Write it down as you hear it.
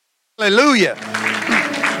Hallelujah.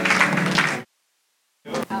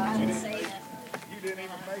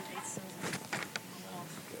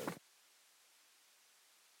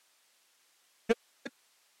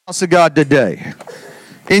 House of God today.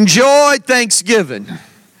 Enjoy Thanksgiving.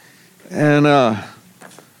 And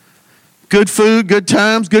good food, good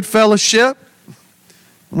times, good fellowship.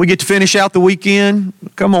 We get to finish out the weekend.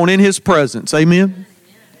 Come on, in His presence. Amen.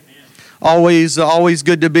 Always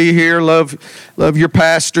good to be here. Love your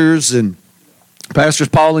pastors and Pastors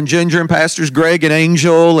Paul and Ginger and Pastors Greg and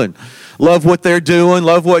Angel, and love what they're doing.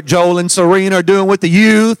 Love what Joel and Serena are doing with the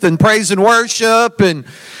youth and praise and worship. And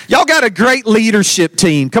y'all got a great leadership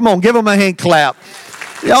team. Come on, give them a hand clap.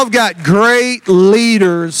 Y'all have got great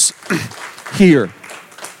leaders here.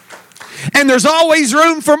 And there's always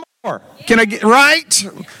room for more. Can I get right?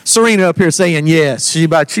 Serena up here saying yes. She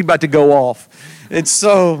about to go off. And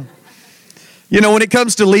so, when it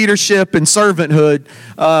comes to leadership and servanthood,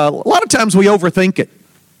 a lot of times we overthink it.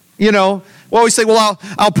 We always say, well,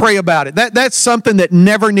 I'll pray about it. That's something that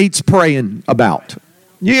never needs praying about.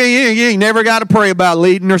 You ain't never got to pray about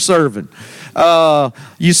leading or serving. You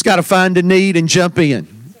just got to find a need and jump in.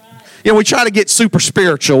 We try to get super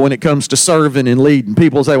spiritual when it comes to serving and leading.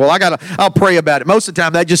 People say, well, I'll pray about it. Most of the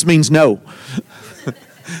time, that just means no.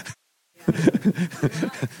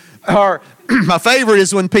 Or my favorite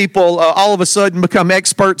is when people all of a sudden become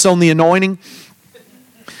experts on the anointing.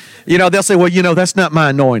 They'll say, well, that's not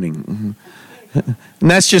my anointing. And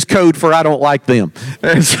that's just code for I don't like them.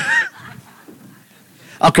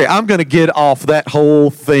 Okay, I'm going to get off that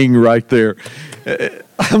whole thing right there.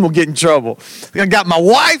 I'm going to get in trouble. I got my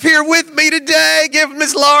wife here with me today. Give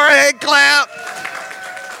Miss Laura a hand clap.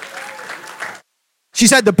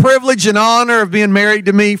 She's had the privilege and honor of being married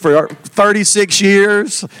to me for 36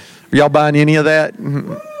 years. Are y'all buying any of that?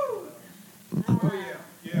 Oh,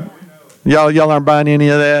 yeah, we know it. Y'all aren't buying any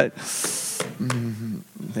of that?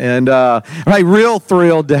 And I'm real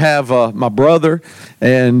thrilled to have my brother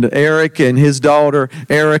and Eric and his daughter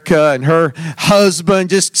Erica and her husband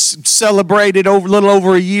just celebrated a little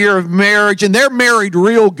over a year of marriage, and they're married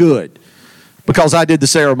real good because I did the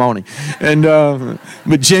ceremony. And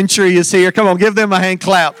but Gentry is here. Come on, give them a hand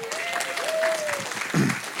clap.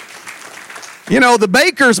 The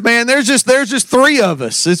Bakers, man, there's just three of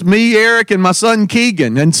us. It's me, Eric, and my son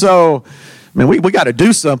Keegan, and so. Man, we got to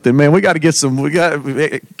do something, man. We got to get some.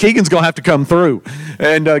 Keegan's gonna have to come through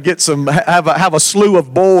and get some. Have a slew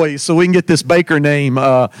of boys so we can get this Baker name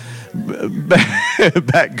back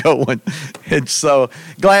going. And so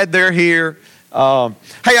glad they're here. Hey,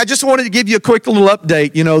 I just wanted to give you a quick little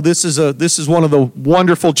update. This is one of the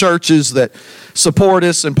wonderful churches that support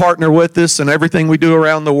us and partner with us and everything we do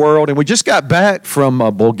around the world. And we just got back from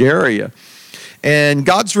Bulgaria. And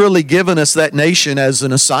God's really given us that nation as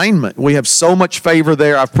an assignment. We have so much favor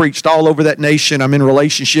there. I've preached all over that nation. I'm in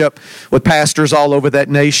relationship with pastors all over that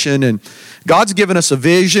nation. And God's given us a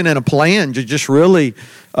vision and a plan to just really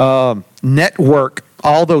network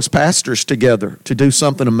all those pastors together to do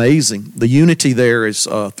something amazing. The unity there is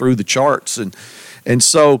through the charts. And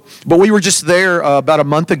so, but we were just there about a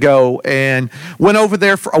month ago and went over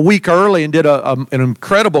there for a week early and did an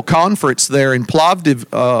incredible conference there in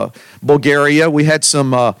Plovdiv, Bulgaria. We had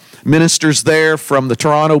some ministers there from the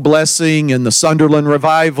Toronto Blessing and the Sunderland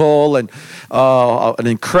Revival and an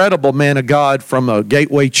incredible man of God from a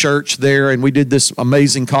Gateway Church there. And we did this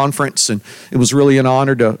amazing conference, and it was really an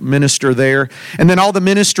honor to minister there. And then all the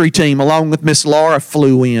ministry team, along with Miss Laura,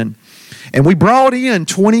 flew in. And we brought in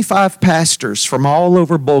 25 pastors from all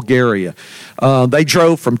over Bulgaria. They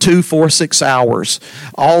drove from 2, 4, 6 hours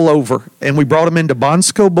all over. And we brought them into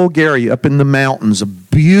Bansko, Bulgaria, up in the mountains. A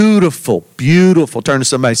beautiful, beautiful, turn to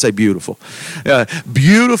somebody and say beautiful.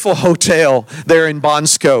 Beautiful hotel there in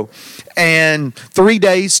Bansko. And 3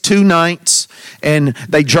 days, 2 nights. And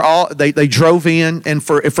they drove in. And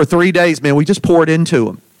for 3 days, man, we just poured into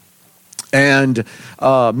them. And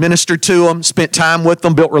ministered to them, spent time with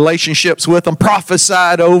them, built relationships with them,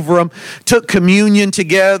 prophesied over them, took communion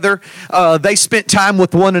together. They spent time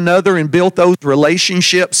with one another and built those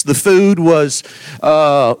relationships. The food was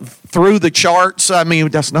through the charts. I mean,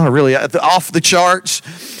 that's not really off the charts.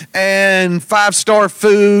 And 5-star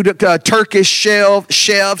food, Turkish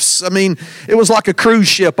chefs. I mean, it was like a cruise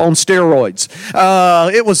ship on steroids.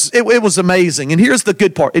 It was amazing. And here's the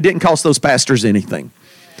good part. It didn't cost those pastors anything.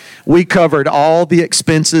 We covered all the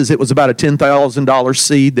expenses. It was about a $10,000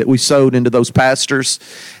 seed that we sowed into those pastors.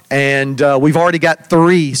 And we've already got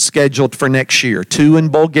 3 scheduled for next year. 2 in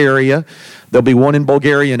Bulgaria. There'll be 1 in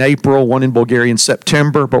Bulgaria in April, 1 in Bulgaria in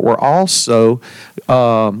September. But we're also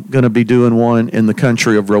going to be doing one in the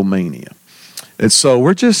country of Romania. And so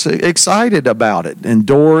we're just excited about it. And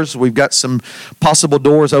doors, we've got some possible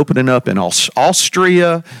doors opening up in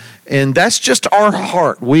Austria. And that's just our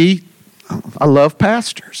heart. I love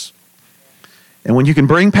pastors. And when you can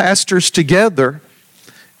bring pastors together,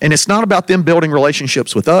 and it's not about them building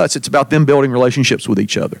relationships with us, it's about them building relationships with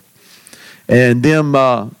each other. And them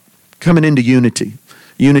coming into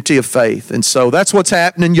unity of faith. And so that's what's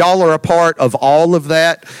happening. Y'all are a part of all of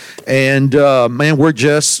that. And man, we're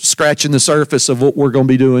just scratching the surface of what we're going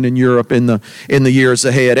to be doing in Europe in the years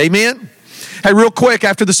ahead. Amen? Hey, real quick,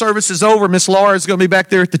 after the service is over, Miss Laura is going to be back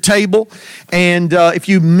there at the table. And if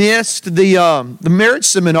you missed the marriage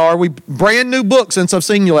seminar, brand new book since I've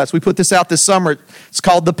seen you last. We put this out this summer. It's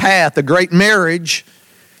called The Path, A Great Marriage.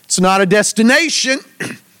 It's not a destination.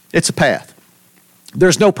 It's a path.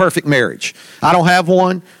 There's no perfect marriage. I don't have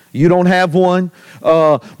one. You don't have one.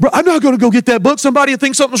 Bro, I'm not going to go get that book. Somebody will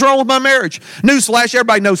think something's wrong with my marriage. Newsflash,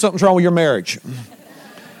 everybody knows something's wrong with your marriage.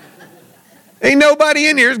 Ain't nobody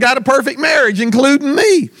in here has got a perfect marriage, including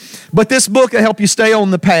me. But this book will help you stay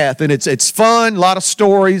on the path. And it's fun, a lot of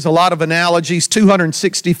stories, a lot of analogies,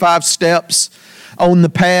 265 steps on the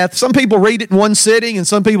path. Some people read it in one sitting, and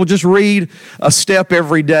some people just read a step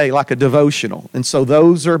every day, like a devotional. And so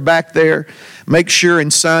those are back there. Make sure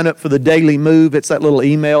and sign up for the Daily Move. It's that little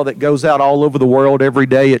email that goes out all over the world every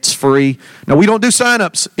day. It's free. Now, we don't do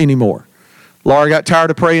sign-ups anymore. Laura got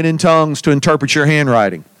tired of praying in tongues to interpret your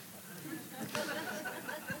handwriting.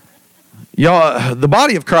 Y'all, the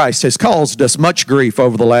body of Christ has caused us much grief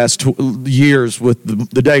over the last years with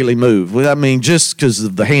the Daily Move. I mean, just because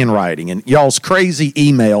of the handwriting and y'all's crazy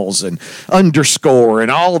emails and underscore and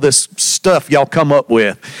all this stuff y'all come up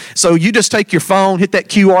with. So you just take your phone, hit that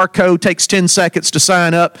QR code, takes 10 seconds to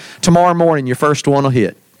sign up. Tomorrow morning, your first one will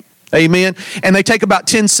hit. Amen? And they take about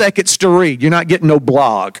 10 seconds to read. You're not getting no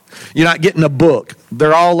blog. You're not getting a book.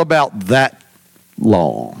 They're all about that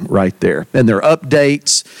long right there, and their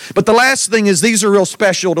updates. But the last thing is, these are real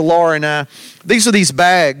special to Laura and I. These are these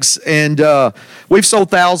bags, and we've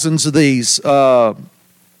sold thousands of these over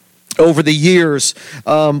the years.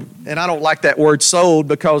 And I don't like that word sold,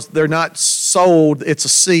 because they're not sold, it's a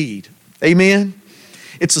seed. Amen?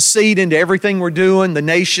 It's a seed into everything we're doing, the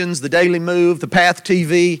Nations, the Daily Move, the Path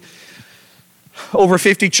TV, over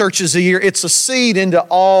 50 churches a year. It's a seed into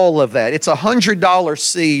all of that. It's a $100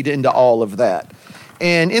 seed into all of that.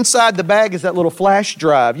 And inside the bag is that little flash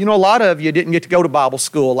drive. You know, a lot of you didn't get to go to Bible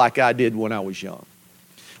school like I did when I was young.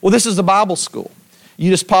 Well, this is a Bible school. You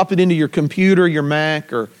just pop it into your computer, your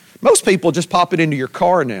Mac, or most people just pop it into your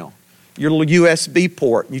car now, your little USB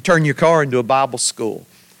port. You turn your car into a Bible school.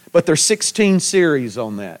 But there's 16 series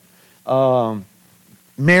on that.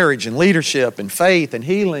 Marriage and leadership and faith and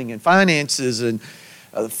healing and finances and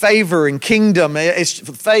favor and kingdom. It's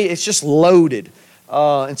just loaded.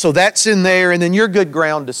 And so that's in there, and then your good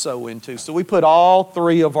ground to sow into. So we put all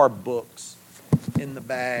three of our books in the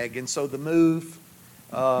bag. And so the Move,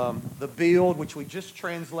 the Build, which we just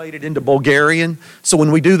translated into Bulgarian. So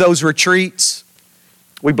when we do those retreats,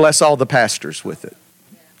 we bless all the pastors with it.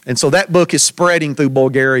 And so that book is spreading through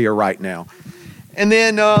Bulgaria right now. And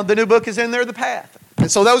then the new book is in there, The Path. And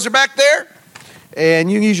so those are back there. And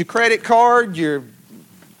you can use your credit card, your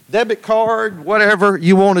debit card, whatever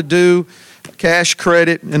you want to do, cash,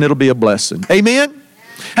 credit, and it'll be a blessing. Amen?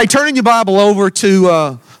 Hey, turning your Bible over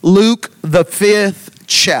to Luke, the 5th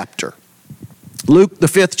chapter. Luke, the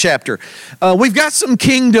 5th chapter. We've got some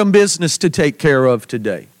kingdom business to take care of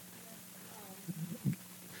today.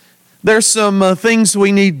 There's some things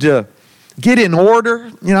we need to get in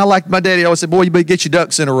order. You know, like my daddy always said, boy, you better get your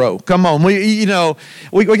ducks in a row. Come on. We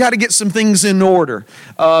got to get some things in order.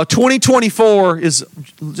 2024 is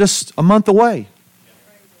just a month away.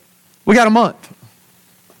 We got a month.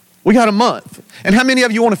 We got a month. And how many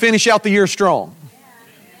of you want to finish out the year strong?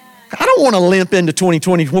 I don't want to limp into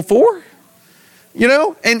 2024. You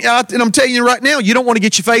know, and I'm telling you right now, you don't want to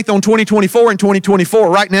get your faith on 2024 and 2024.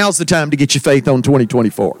 Right now is the time to get your faith on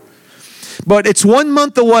 2024. But it's 1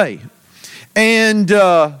 month away. And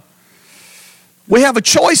we have a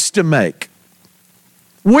choice to make.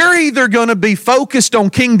 We're either going to be focused on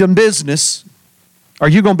kingdom business, or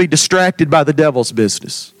you're going to be distracted by the devil's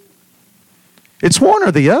business. It's one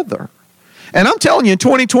or the other. And I'm telling you, in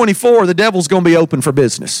 2024, the devil's going to be open for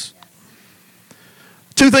business.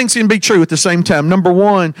 Two things can be true at the same time. Number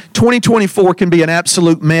one, 2024 can be an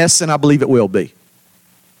absolute mess, and I believe it will be.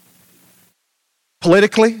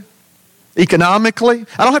 Politically, economically.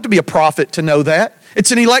 I don't have to be a prophet to know that. It's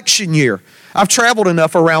an election year. I've traveled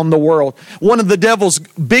enough around the world. One of the devil's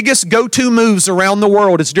biggest go-to moves around the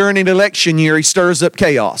world is during an election year, he stirs up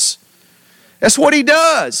chaos. That's what he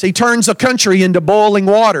does. He turns a country into boiling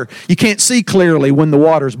water. You can't see clearly when the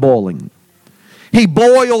water's boiling. He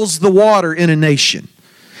boils the water in a nation.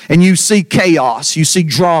 And you see chaos, you see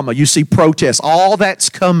drama, you see protests. All that's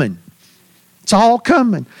coming. It's all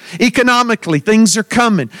coming. Economically, things are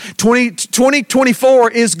coming.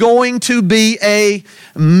 2024 is going to be a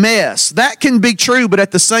mess. That can be true, but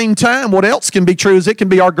at the same time, what else can be true is it can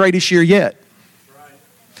be our greatest year yet.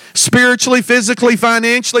 Spiritually, physically,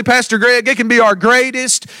 financially, Pastor Greg, it can be our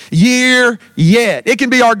greatest year yet. It can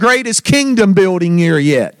be our greatest kingdom building year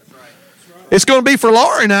yet. It's going to be for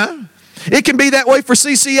Laura and I. It can be that way for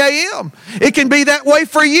CCAM. It can be that way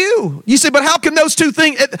for you. You say, but how can those two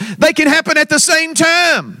things, they can happen at the same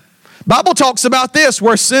time? Bible talks about this,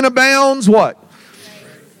 where sin abounds, what?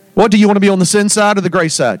 What, do you want to be on the sin side or the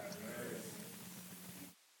grace side?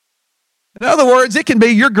 In other words, it can be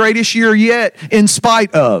your greatest year yet in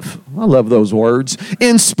spite of, I love those words,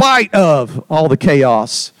 in spite of all the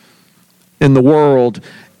chaos in the world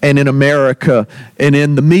and in America and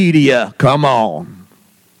in the media. Come on.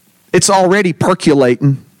 It's already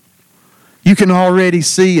percolating. You can already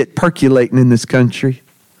see it percolating in this country.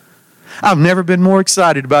 I've never been more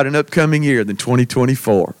excited about an upcoming year than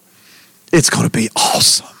 2024. It's going to be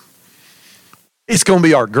awesome. It's going to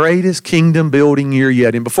be our greatest kingdom building year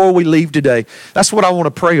yet. And before we leave today, that's what I want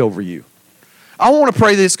to pray over you. I want to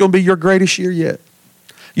pray that it's going to be your greatest year yet.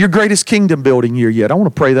 Your greatest kingdom building year yet. I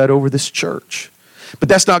want to pray that over this church. But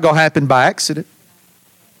that's not going to happen by accident.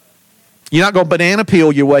 You're not going to banana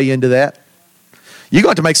peel your way into that. You're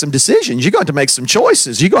going to have to make some decisions. You're going to have to make some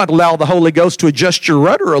choices. You're going to allow the Holy Ghost to adjust your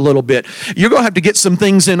rudder a little bit. You're going to have to get some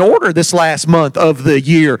things in order this last month of the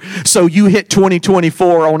year so you hit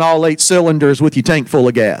 2024 on all 8 cylinders with your tank full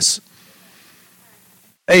of gas.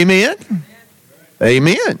 Amen?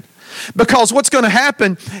 Amen. Because what's going to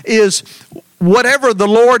happen is whatever the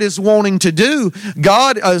Lord is wanting to do,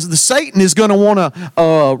 Satan is going to want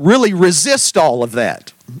to really resist all of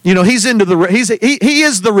that. You know, he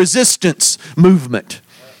is the resistance movement.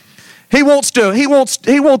 He knows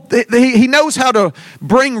how to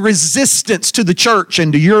bring resistance to the church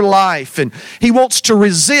and to your life, and he wants to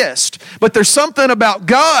resist. But there's something about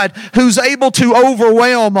God who's able to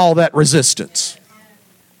overwhelm all that resistance.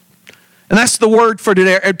 And that's the word for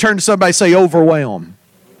today. Turn to somebody and say overwhelm.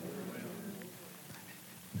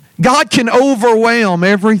 God can overwhelm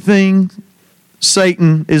everything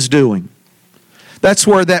Satan is doing. That's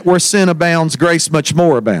where sin abounds, grace much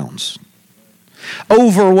more abounds.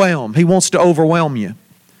 Overwhelm. He wants to overwhelm you.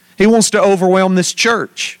 He wants to overwhelm this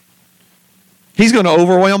church. He's going to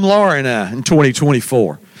overwhelm Laura and I in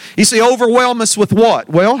 2024. You see, overwhelm us with what?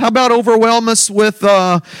 Well, how about overwhelm us with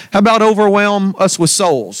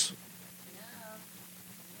souls?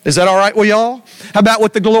 Is that all right with y'all? How about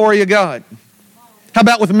with the glory of God? How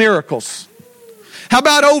about with miracles? How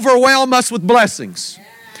about overwhelm us with blessings?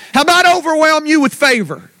 How about overwhelm you with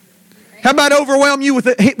favor? How about overwhelm you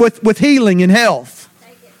with healing and health?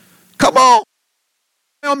 Come on.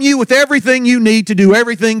 Overwhelm you with everything you need to do,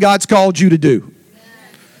 everything God's called you to do.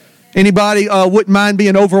 Anybody wouldn't mind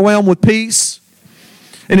being overwhelmed with peace?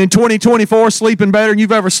 And in 2024, sleeping better than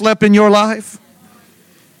you've ever slept in your life?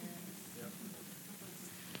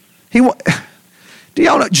 Do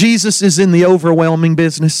y'all know Jesus is in the overwhelming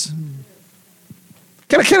business?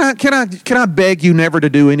 Can I beg you never to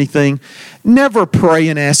do anything? Never pray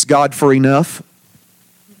and ask God for enough.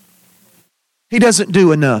 He doesn't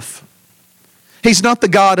do enough. He's not the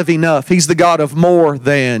God of enough. He's the God of more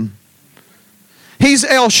than. He's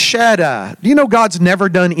El Shaddai. Do you know God's never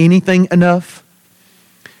done anything enough?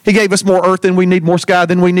 He gave us more earth than we need, more sky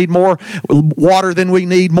than we need, more water than we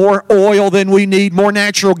need, more oil than we need, more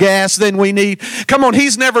natural gas than we need. Come on,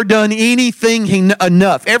 He's never done anything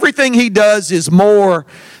enough. Everything He does is more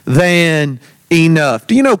than enough.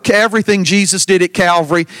 Do you know everything Jesus did at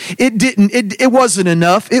Calvary? It wasn't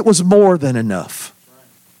enough. It was more than enough.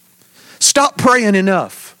 Stop praying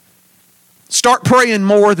enough. Start praying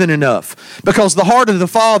more than enough. Because the heart of the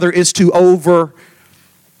Father is to overwhelm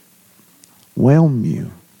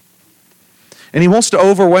you. And He wants to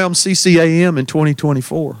overwhelm CCAM in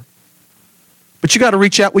 2024. But you got to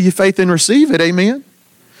reach out with your faith and receive it. Amen?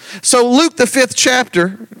 So Luke the 5th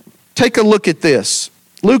chapter, take a look at this.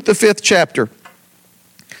 Luke the 5th chapter.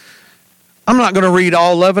 I'm not going to read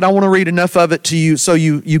all of it. I want to read enough of it to you so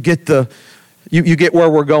you get you get where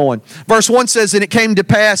we're going. Verse 1 says, "And it came to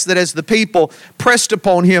pass that as the people pressed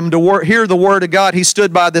upon Him to hear the word of God, He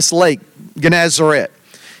stood by this lake, Gennesaret.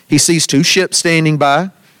 He sees 2 ships standing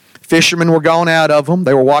by. Fishermen were gone out of them.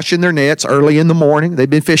 They were washing their nets early in the morning. They'd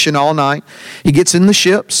been fishing all night. He gets in the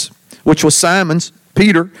ships, which was Simon's.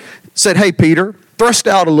 Peter said, 'Hey, Peter, thrust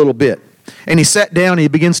out a little bit And he sat down and he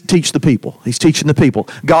begins to teach the people. He's teaching the people.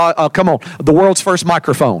 God, come on, the world's first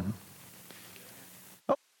microphone.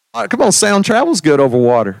 Come on, sound travels good over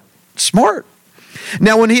water. Smart.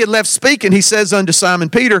 Now when he had left speaking, he says unto Simon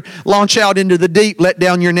Peter, launch out into the deep, let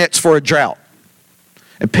down your nets for a drought.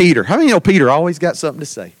 And Peter, how many know Peter always got something to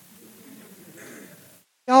say?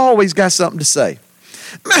 He always got something to say.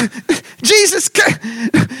 Jesus,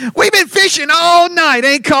 we've been fishing all night,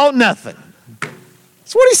 ain't caught nothing.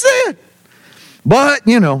 That's what he said. But,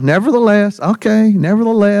 nevertheless,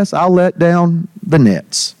 I'll let down the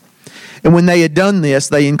nets. And when they had done this,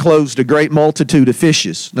 they enclosed a great multitude of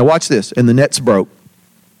fishes. Now watch this. And the nets broke.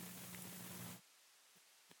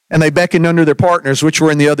 And they beckoned unto their partners, which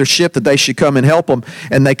were in the other ship, that they should come and help them.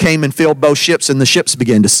 And they came and filled both ships, and the ships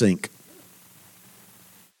began to sink.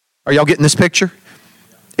 Are y'all getting this picture?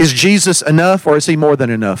 Is Jesus enough, or is he more than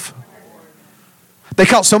enough? They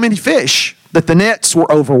caught so many fish that the nets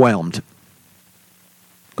were overwhelmed.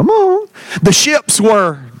 Come on. The ships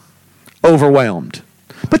were overwhelmed.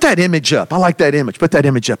 Put that image up. I like that image. Put that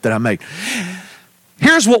image up that I made.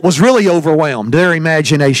 Here's what was really overwhelmed, their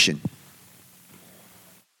imagination.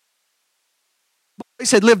 They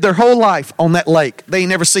had lived their whole life on that lake. They ain't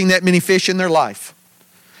never seen that many fish in their life.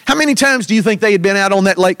 How many times do you think they had been out on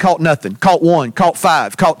that lake, caught nothing? Caught 1, caught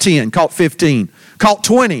 5, caught 10, caught 15, caught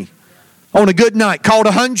 20. On a good night, caught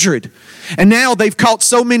 100. And now they've caught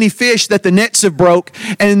so many fish that the nets have broke,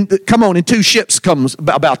 and 2 ships comes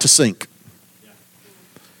about to sink.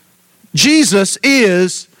 Jesus he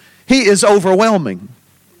is overwhelming.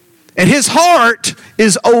 And his heart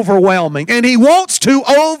is overwhelming. And he wants to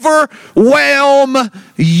overwhelm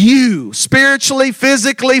you spiritually,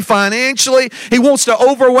 physically, financially. He wants to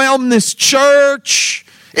overwhelm this church.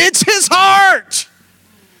 It's his heart.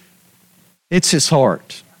 It's his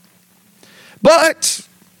heart. But,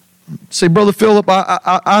 say, Brother Philip,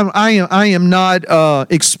 I am not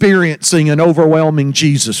experiencing an overwhelming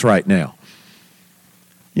Jesus right now.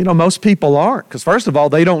 Most people aren't. Because first of all,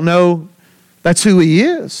 they don't know that's who he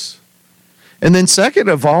is. And then second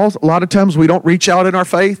of all, a lot of times we don't reach out in our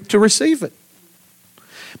faith to receive it.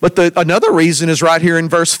 But another reason is right here in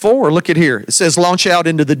verse 4. Look at here. It says, launch out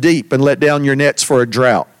into the deep and let down your nets for a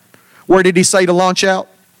drought. Where did he say to launch out?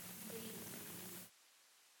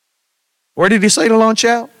 Where did he say to launch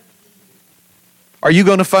out? Are you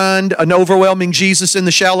going to find an overwhelming Jesus in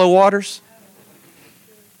the shallow waters?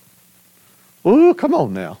 Ooh, come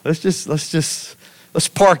on now. Let's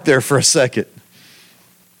park there for a second.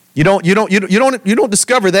 You don't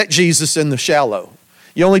discover that Jesus in the shallow.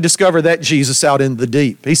 You only discover that Jesus out in the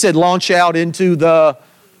deep. He said, launch out into the,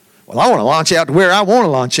 I want to launch out to where I want to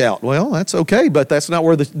launch out. Well, that's okay, but that's not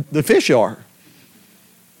where the fish are.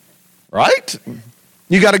 Right?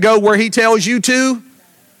 You got to go where he tells you to.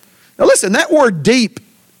 Now listen, that word deep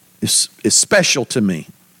is special to me.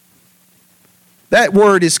 That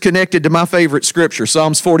word is connected to my favorite scripture,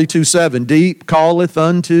 Psalms 42:7. Deep calleth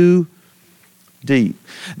unto deep.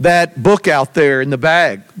 That book out there in the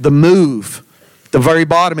bag, The Move, the very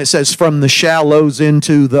bottom it says from the shallows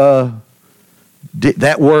into the deep.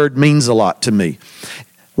 That word means a lot to me.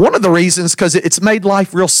 One of the reasons, because it's made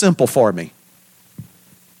life real simple for me.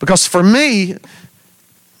 Because for me,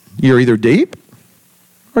 you're either deep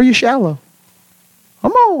or you're shallow.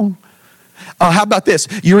 Come on. How about this?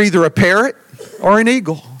 You're either a parrot or an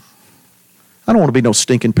eagle. I don't want to be no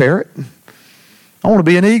stinking parrot. I want to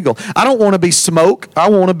be an eagle. I don't want to be smoke. I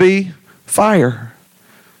want to be fire.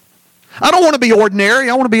 I don't want to be ordinary.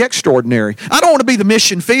 I want to be extraordinary. I don't want to be the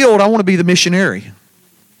mission field. I want to be the missionary.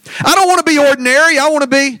 I don't want to be ordinary. I want to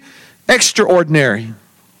be extraordinary.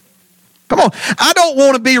 Come on. I don't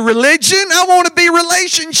want to be religion. I want to be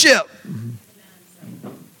relationship.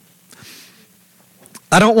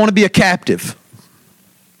 I don't want to be a captive.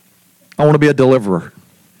 I want to be a deliverer.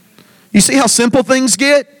 You see how simple things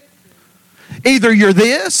get? Either you're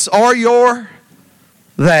this or you're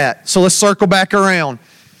that. So let's circle back around.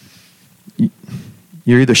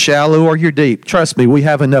 You're either shallow or you're deep. Trust me, we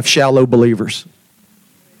have enough shallow believers.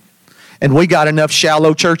 And we got enough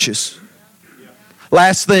shallow churches.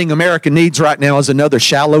 Last thing America needs right now is another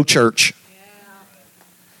shallow church.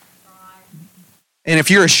 And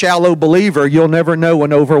if you're a shallow believer, you'll never know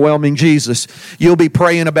an overwhelming Jesus. You'll be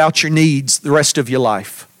praying about your needs the rest of your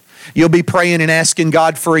life. You'll be praying and asking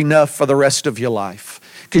God for enough for the rest of your life.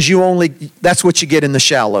 Because that's what you get in the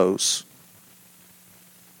shallows.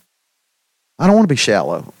 I don't want to be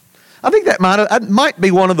shallow. I think that might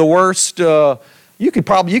be one of the worst. You could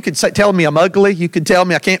tell me I'm ugly. You could tell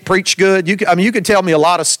me I can't preach good. You could tell me a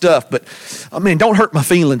lot of stuff, but don't hurt my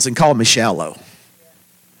feelings and call me shallow.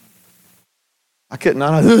 I couldn't.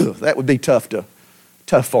 That would be tough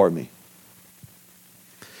for me.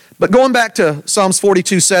 But going back to Psalms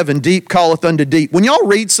 42:7, deep calleth unto deep. When y'all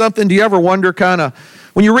read something, do you ever wonder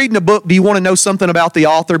when you're reading a book, do you want to know something about the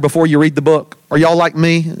author before you read the book? Are y'all like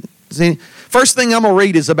me? See, first thing I'm going to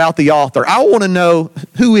read is about the author. I want to know,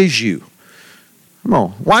 who is you? Come on.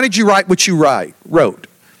 Why did you write what you wrote?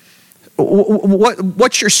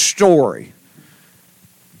 What's your story?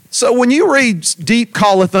 So when you read deep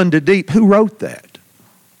calleth unto deep, who wrote that?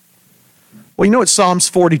 Well, you know it's Psalms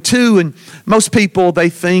 42, and most people, they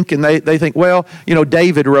think, well,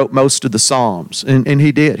 David wrote most of the Psalms, and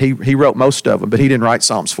he did. He wrote most of them, but he didn't write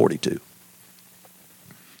Psalms 42.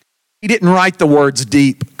 He didn't write the words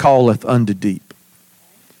deep calleth unto deep.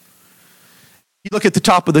 You look at the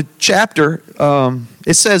top of the chapter,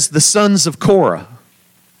 it says the sons of Korah.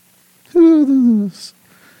 Who are those?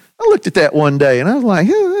 I looked at that one day and I was like,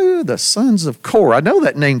 the sons of Korah. I know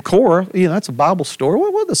that name Korah. That's a Bible story.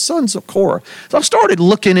 What are the sons of Korah? So I started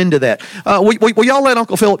looking into that. Will y'all let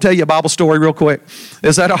Uncle Philip tell you a Bible story real quick?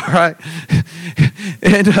 Is that all right?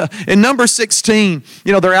 And in number 16,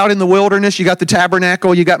 they're out in the wilderness. You got the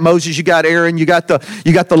tabernacle. You got Moses. You got Aaron. You got the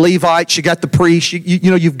Levites. You got the priests.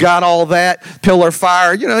 You've got all that. Pillar of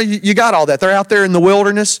fire. You got all that. They're out there in the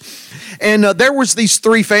wilderness. And there was these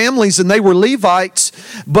three families, and they were Levites,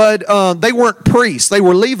 but they weren't priests. They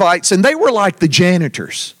were Levites, and they were like the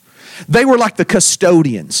janitors. They were like the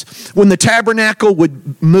custodians. When the tabernacle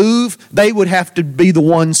would move, they would have to be the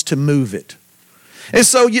ones to move it. And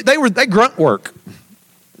so they grunt work.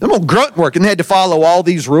 They were grunt work, and they had to follow all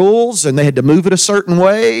these rules, and they had to move it a certain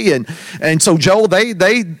way. And so Joel, they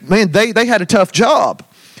had a tough job,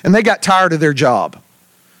 and they got tired of their job.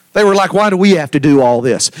 They were like, why do we have to do all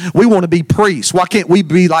this? We want to be priests. Why can't we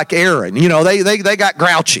be like Aaron? They got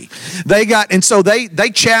grouchy. And so they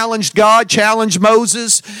challenged God, challenged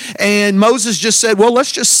Moses, and Moses just said, well,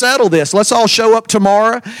 let's just settle this. Let's all show up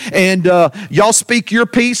tomorrow, and y'all speak your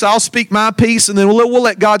piece, I'll speak my piece, and then we'll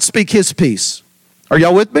let God speak his piece. Are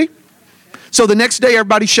y'all with me? So the next day,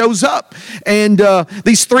 everybody shows up, and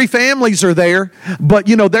these three families are there, but,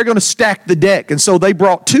 they're going to stack the deck. And so they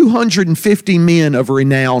brought 250 men of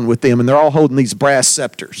renown with them, and they're all holding these brass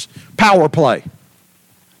scepters. Power play.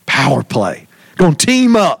 Going to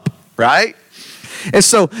team up, right? And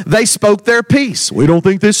so they spoke their piece. We don't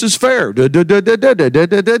think this is fair.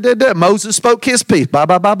 Moses spoke his piece.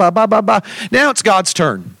 Bye. Now it's God's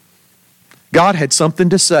turn. God had something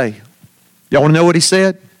to say. Y'all want to know what he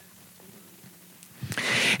said?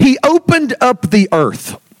 He opened up the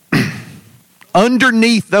earth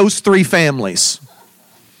underneath those three families,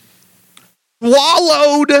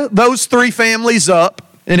 swallowed those three families up,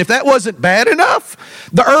 and if that wasn't bad enough,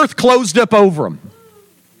 the earth closed up over them.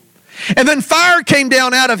 And then fire came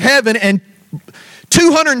down out of heaven, and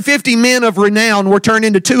 250 men of renown were turned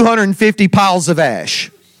into 250 piles of ash.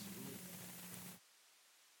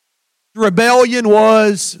 Rebellion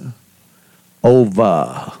was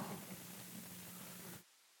over.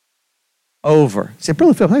 Say,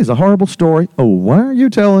 Brother Phil, hey, it's a horrible story. Oh, why are you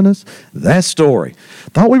telling us that story?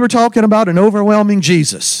 Thought we were talking about an overwhelming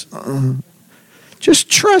Jesus. Just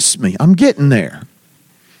trust me, I'm getting there.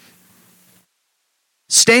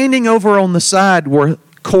 Standing over on the side were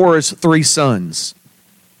Korah's three sons.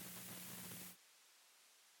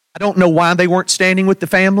 I don't know why they weren't standing with the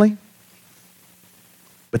family,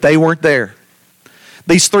 but they weren't there.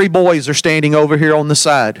 These three boys are standing over here on the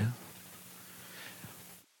side.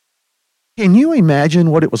 Can you imagine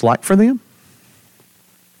what it was like for them?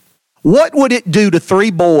 What would it do to three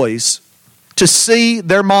boys to see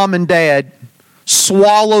their mom and dad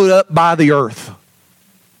swallowed up by the earth?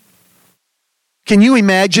 Can you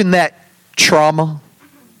imagine that trauma?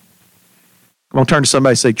 I'm going to turn to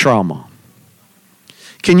somebody and say trauma.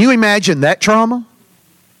 Can you imagine that trauma?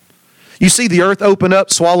 You see the earth open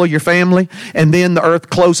up, swallow your family, and then the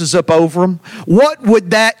earth closes up over them. What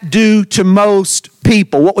would that do to most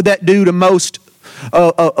people? What would that do to most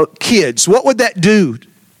kids? What would that do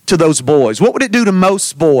to those boys? What would it do to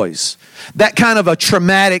most boys? That kind of a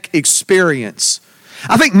traumatic experience.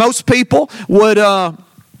 I think most people would,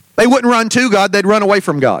 they wouldn't run to God, they'd run away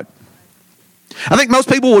from God. I think most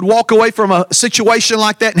people would walk away from a situation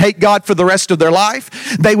like that and hate God for the rest of their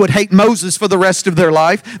life. They would hate Moses for the rest of their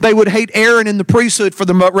life. They would hate Aaron in the priesthood for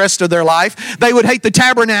the rest of their life. They would hate the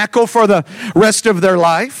tabernacle for the rest of their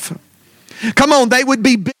life. Come on, they would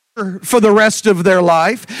be bitter for the rest of their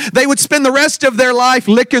life. They would spend the rest of their life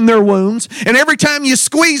licking their wounds. And every time you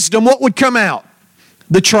squeezed them, what would come out?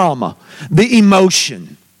 The trauma, the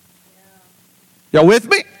emotion. Y'all with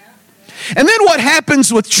me? And then what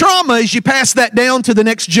happens with trauma is you pass that down to the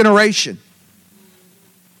next generation.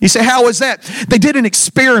 You say, how is that? They did an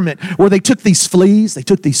experiment where they took these fleas,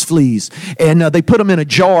 and they put them in a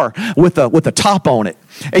jar with a top on it.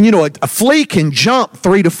 And you know, a flea can jump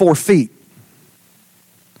 3 to 4 feet.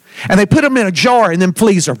 And they put them in a jar, and then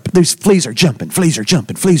these fleas are jumping.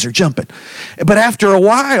 But after a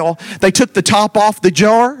while, they took the top off the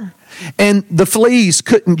jar, and the fleas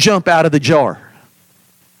couldn't jump out of the jar.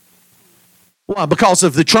 Why? Because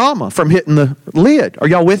of the trauma from hitting the lid. Are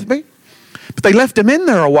y'all with me? But they left them in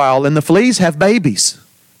there a while, and the fleas have babies.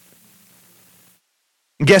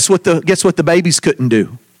 And guess what the babies couldn't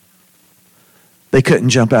do? They couldn't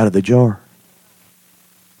jump out of the jar.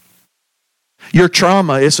 Your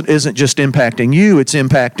trauma isn't just impacting you, it's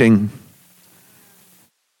impacting.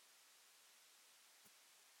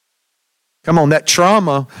 Come on, that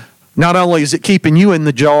trauma, not only is it keeping you in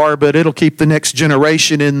the jar, but it'll keep the next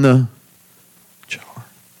generation in the jar.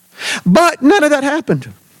 But none of that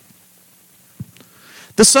happened.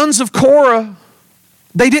 The sons of Korah,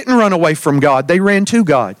 they didn't run away from God, they ran to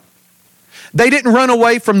God. They didn't run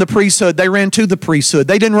away from the priesthood, they ran to the priesthood.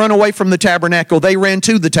 They didn't run away from the tabernacle, they ran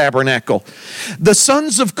to the tabernacle. The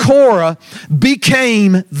sons of Korah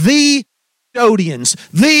became the custodians,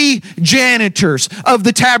 the janitors of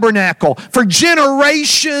the tabernacle for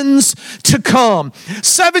generations to come.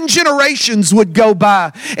 7 generations would go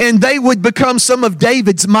by and they would become some of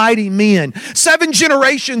David's mighty men. 7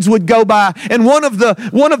 generations would go by, and one of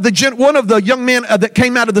the young men that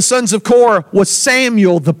came out of the sons of Korah was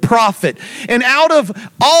Samuel the prophet. And out of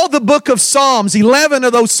all the book of Psalms, 11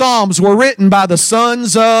 of those Psalms were written by the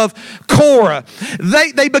sons of Korah.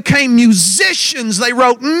 They became musicians. They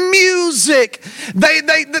wrote music. They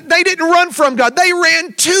didn't run from God. They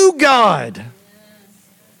ran to God.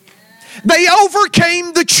 They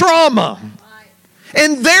overcame the trauma.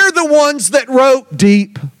 And they're the ones that wrote,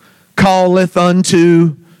 "Deep calleth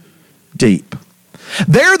unto deep."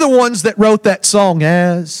 They're the ones that wrote that song,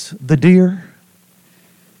 "As the deer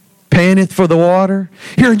panteth for the water."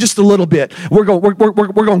 Here in just a little bit, we're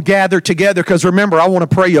going to gather together, because remember, I want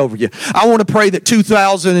to pray over you. I want to pray that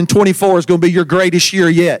 2024 is going to be your greatest year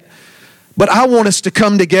yet. But I want us to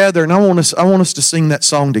come together, and I want us to sing that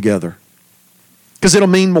song together, because it'll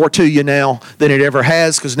mean more to you now than it ever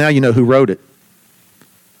has, because now you know who wrote it.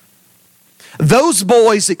 Those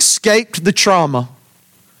boys escaped the trauma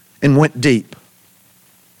and went deep.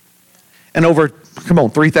 And over,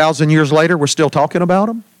 3,000 years later, we're still talking about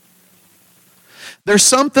them. There's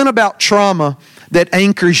something about trauma that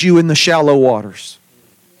anchors you in the shallow waters.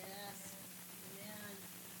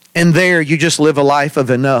 And there you just live a life of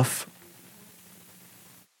enough.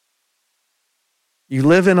 You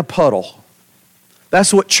live in a puddle.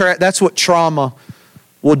 That's what trauma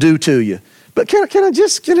will do to you. But can I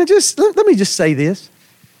just let me just say this.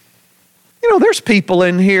 You know, there's people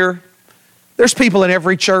in here, there's people in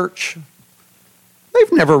every church.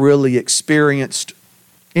 They've never really experienced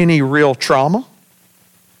any real trauma.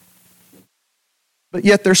 But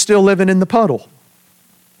yet they're still living in the puddle.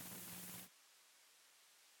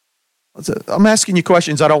 I'm asking you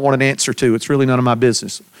questions I don't want an answer to. It's really none of my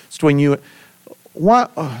business. It's between you and... Why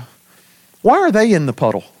are they in the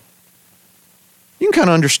puddle? You can kind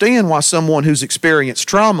of understand why someone who's experienced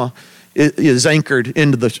trauma is anchored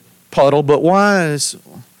into the puddle, but why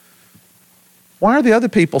are the other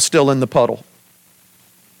people still in the puddle?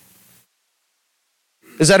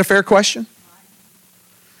 Is that a fair question?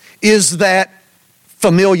 Is that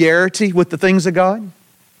familiarity with the things of God?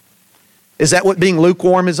 Is that what being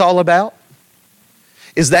lukewarm is all about?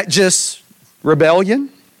 Is that just rebellion?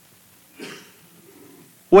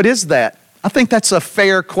 What is that? I think that's a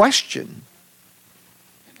fair question.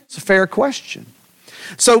 It's a fair question.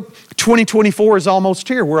 So 2024 is almost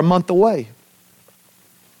here. We're a month away.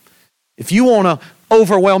 If you want an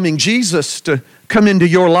overwhelming Jesus to come into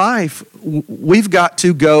your life, we've got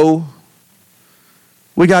to go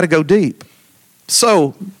deep.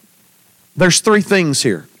 So there's 3 things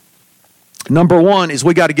here. Number 1 is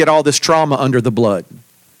we got to get all this trauma under the blood.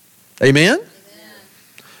 Amen?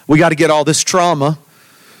 We got to get all this trauma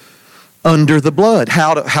under the blood.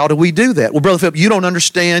 How do we do that? Well, Brother Philip, you don't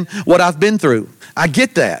understand what I've been through. I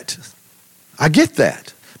get that.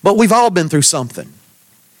 But we've all been through something.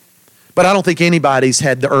 But I don't think anybody's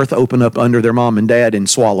had the earth open up under their mom and dad and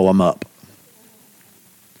swallow them up.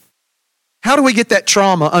 How do we get that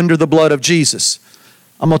trauma under the blood of Jesus?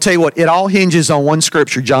 I'm going to tell you what, it all hinges on one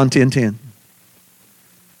scripture, John 10:10.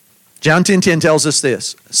 John 10:10 tells us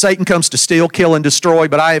this: Satan comes to steal, kill, and destroy,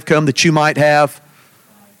 but I have come that you might have.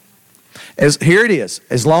 Here it is.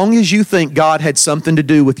 As long as you think God had something to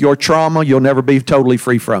do with your trauma, you'll never be totally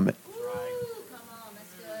free from it.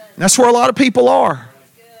 That's where a lot of people are.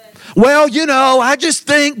 Well, I just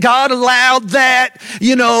think God allowed that,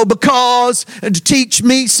 because to teach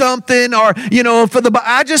me something, or,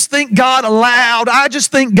 I just think God allowed, I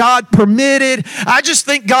just think God permitted, I just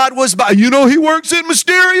think God was, He works in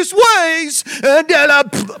mysterious ways, and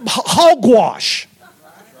hogwash.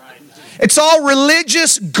 It's all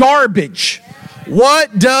religious garbage.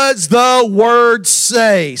 What does the word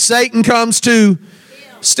say? Satan comes to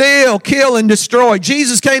steal, kill, and destroy.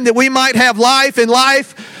 Jesus came that we might have life, and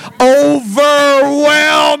life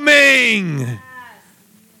overwhelming.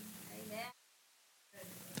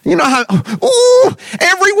 You know how,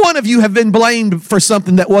 every one of you have been blamed for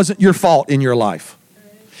something that wasn't your fault in your life.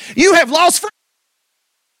 You have lost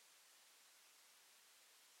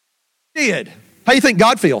friends. How do you think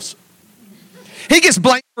God feels? He gets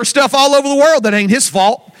blamed for stuff all over the world that ain't his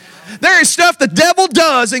fault. There is stuff the devil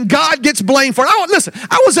does and God gets blamed for it. Listen,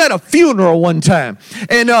 I was at a funeral one time,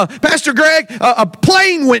 and Pastor Greg, a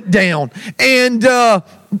plane went down, and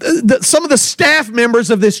some of the staff members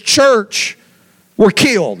of this church were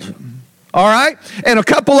killed. All right? And a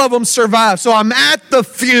couple of them survived. So I'm at the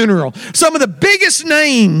funeral. Some of the biggest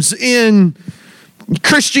names in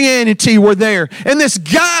Christianity were there. And this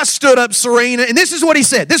guy stood up, Serena, and this is what he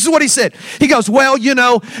said. He goes, well,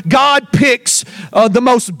 God picks the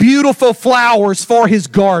most beautiful flowers for his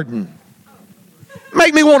garden.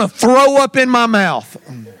 Make me want to throw up in my mouth.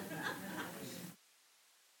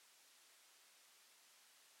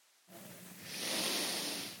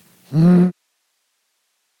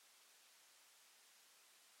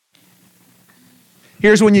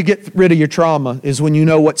 Here's when you get rid of your trauma, is when you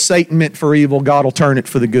know what Satan meant for evil, God will turn it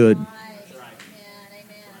for the good.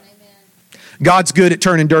 God's good at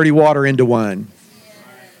turning dirty water into wine.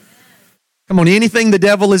 Come on, anything the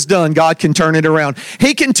devil has done, God can turn it around.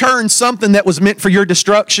 He can turn something that was meant for your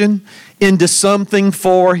destruction into something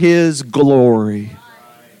for his glory.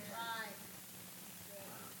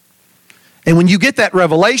 And when you get that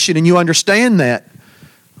revelation and you understand that,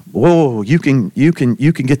 whoa, you can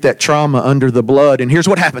get that trauma under the blood. And here's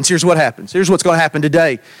what happens. Here's what's going to happen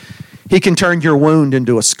today. He can turn your wound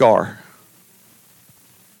into a scar.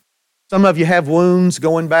 Some of you have wounds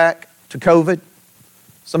going back to COVID.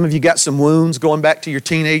 Some of you got some wounds going back to your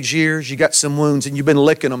teenage years. You got some wounds and you've been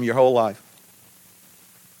licking them your whole life.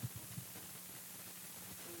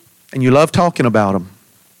 And you love talking about them.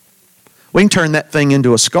 We can turn that thing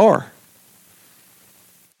into a scar.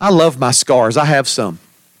 I love my scars. I have some.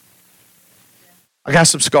 I got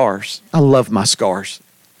some scars. I love my scars.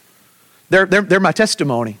 They're my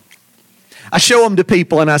testimony. I show them to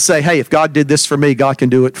people and I say, hey, if God did this for me, God can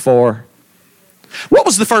do it for. What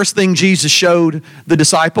was the first thing Jesus showed the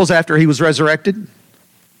disciples after he was resurrected?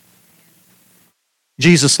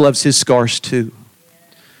 Jesus loves his scars too.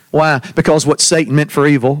 Why? Because what Satan meant for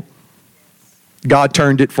evil, God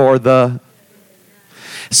turned it for the.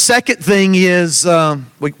 Second thing is,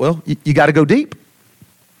 you got to go deep. Is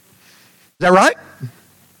that right?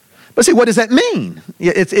 But see, what does that mean?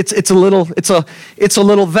 It's a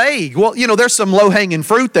little vague. Well, there's some low-hanging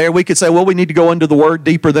fruit there. We could say, well, we need to go into the Word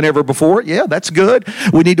deeper than ever before. Yeah, that's good.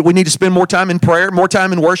 We need to spend more time in prayer, more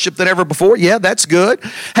time in worship than ever before. Yeah, that's good.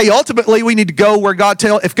 Hey, ultimately, we need to go where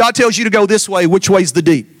if God tells you to go this way, which way is the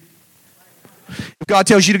deep? If God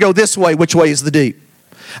tells you to go this way, which way is the deep?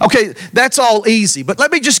 Okay, that's all easy. But let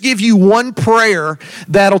me just give you one prayer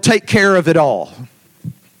that'll take care of it all.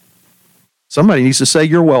 Somebody needs to say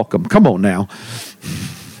you're welcome. Come on now.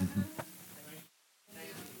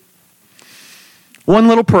 One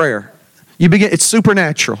little prayer. It's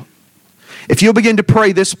supernatural. If you'll begin to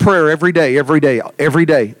pray this prayer every day,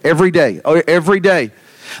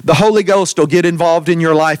 the Holy Ghost will get involved in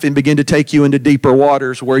your life and begin to take you into deeper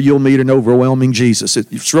waters where you'll meet an overwhelming Jesus.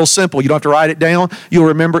 It's real simple. You don't have to write it down. You'll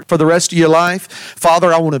remember it for the rest of your life.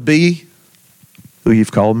 Father, I want to be who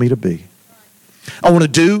you've called me to be. I want to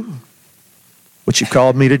do what you've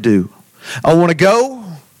called me to do. I want to go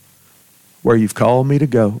where you've called me to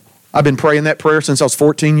go. I've been praying that prayer since I was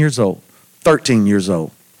 13 years old.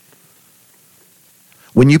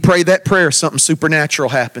 When you pray that prayer, something supernatural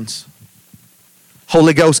happens.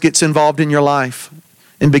 Holy Ghost gets involved in your life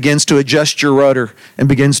and begins to adjust your rudder and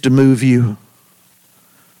begins to move you.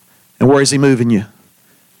 And where is he moving you?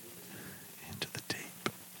 Into the deep.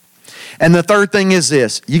 And the third thing is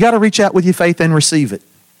this. You got to reach out with your faith and receive it.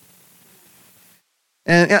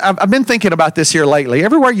 And I've been thinking about this here lately.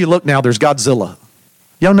 Everywhere you look now, there's Godzilla.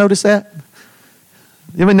 Y'all notice that?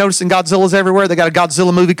 You been noticing Godzilla's everywhere? They got a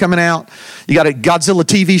Godzilla movie coming out. You got a Godzilla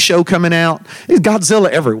TV show coming out. There's Godzilla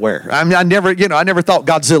everywhere. I mean, I never thought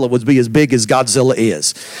Godzilla would be as big as Godzilla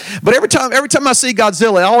is. But every time I see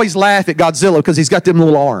Godzilla, I always laugh at Godzilla because he's got them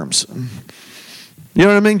little arms. You know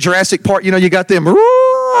what I mean? Jurassic Park, you got them.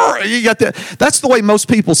 You got that. That's the way most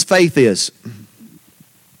people's faith is.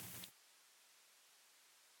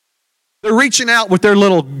 They're reaching out with their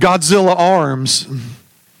little Godzilla arms.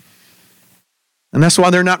 And that's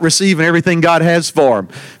why they're not receiving everything God has for them.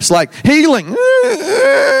 It's like healing.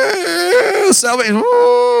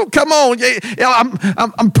 Come on.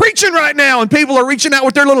 I'm preaching right now, and people are reaching out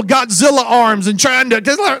with their little Godzilla arms and trying to,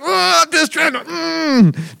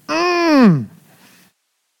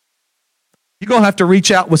 You're going to have to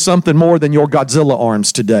reach out with something more than your Godzilla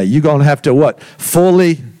arms today. You're going to have to what?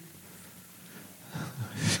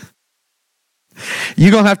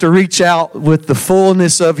 You're going to have to reach out with the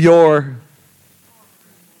fullness of your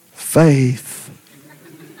faith.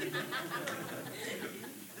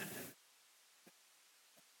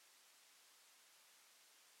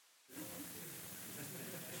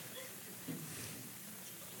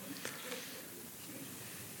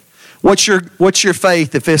 What's your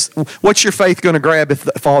faith what's your faith going to grab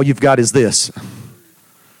if all you've got is this?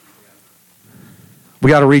 We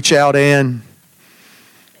got to reach out and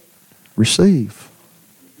receive.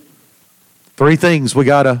 3 things. We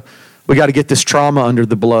got to get this trauma under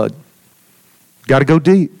the blood. Got to go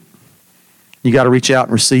deep. You got to reach out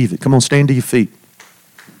and receive it. Come on, stand to your feet.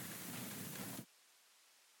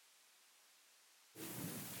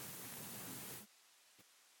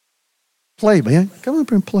 Play, man. Come up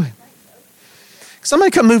here and play.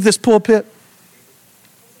 Somebody come move this pulpit.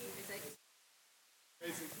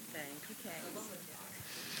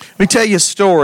 Let me tell you a story.